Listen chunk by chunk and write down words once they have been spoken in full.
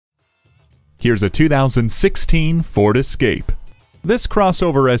Here's a 2016 Ford Escape. This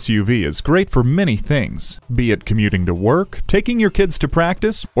crossover SUV is great for many things, be it commuting to work, taking your kids to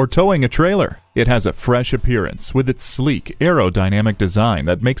practice, or towing a trailer. It has a fresh appearance with its sleek, aerodynamic design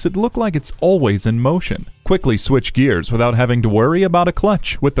that makes it look like it's always in motion. Quickly switch gears without having to worry about a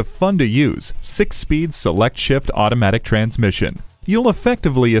clutch with the fun-to-use 6-speed select-shift automatic transmission. You'll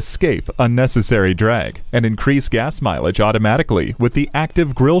effectively escape unnecessary drag and increase gas mileage automatically with the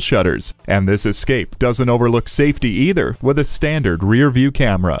active grille shutters. And this Escape doesn't overlook safety either with a standard rear-view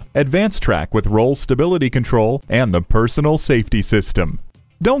camera, advanced track with roll stability control, and the personal safety system.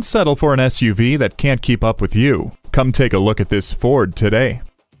 Don't settle for an SUV that can't keep up with you. Come take a look at this Ford today.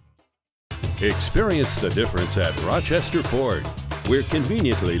 Experience the difference at Rochester Ford. We're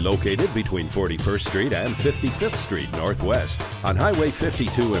conveniently located between 41st Street and 55th Street Northwest on Highway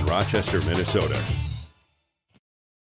 52 in Rochester, Minnesota.